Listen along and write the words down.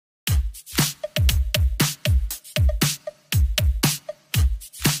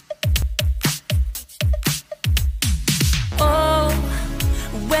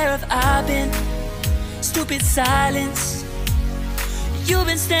stupid silence. You've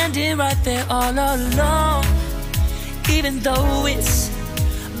been standing right there all along, even though it's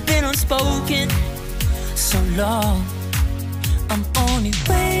been unspoken so long. I'm only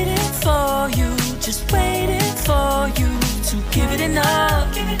waiting for you, just waiting for you to give it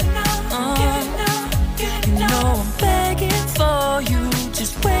enough. You know I'm begging for you,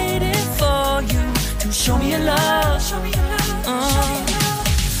 just waiting for you to show me your love.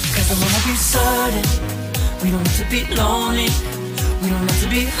 Cause I wanna be certain we don't have to be lonely, we don't have to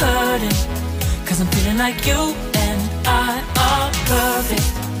be hurting. Cause I'm feeling like you and I are perfect.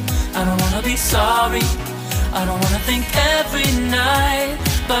 I don't wanna be sorry, I don't wanna think every night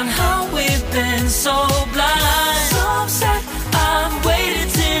about how we've been so blind. So upset, I'm waiting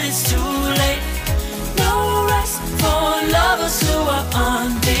till it's too late. No rest for lovers who are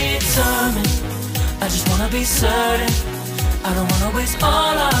undetermined. I just wanna be certain, I don't wanna waste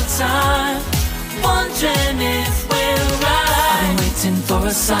all our time wondering if we're right. I've been waiting for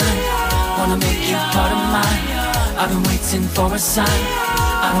a sign, wanna make you part of mine. I've been waiting for a sign,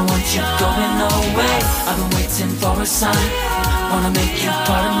 I don't want you going away. I've been waiting for a sign, wanna make you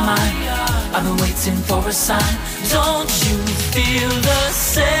part of mine. I've been waiting for a sign. Don't you feel the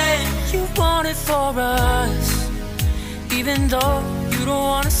same? You want it for us, even though you don't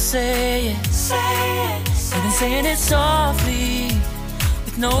wanna say it. I've been saying it softly,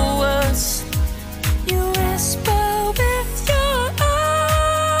 with no words. You whisper with your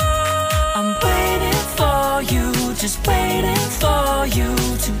eyes. I'm waiting for you, just waiting for you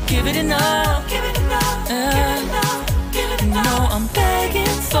to give it enough. No, I'm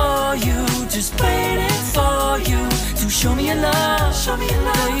begging for you, just waiting for you to show me your love,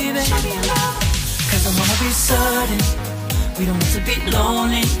 baby. Cause I wanna be certain we don't have to be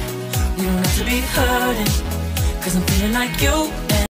lonely, we don't have to be hurting. Cause I'm feeling like you